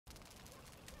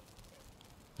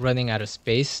Running out of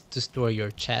space to store your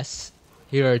chests?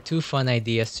 Here are two fun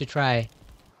ideas to try.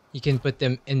 You can put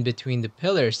them in between the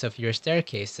pillars of your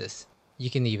staircases.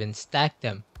 You can even stack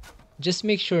them. Just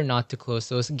make sure not to close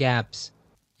those gaps.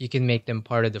 You can make them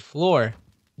part of the floor.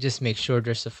 Just make sure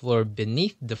there's a floor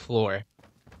beneath the floor.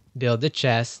 Build a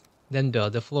chest, then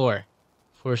build a floor.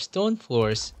 For stone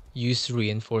floors, use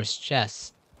reinforced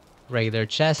chests. Regular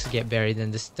chests get buried in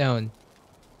the stone.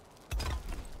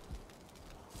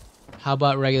 How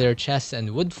about regular chests and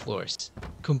wood floors?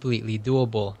 Completely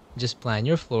doable. Just plan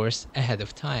your floors ahead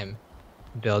of time.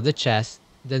 Build a chest,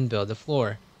 then build a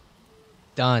floor.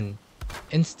 Done.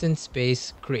 Instant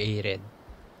space created.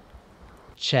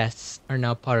 Chests are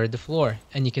now part of the floor,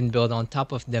 and you can build on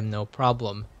top of them no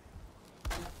problem.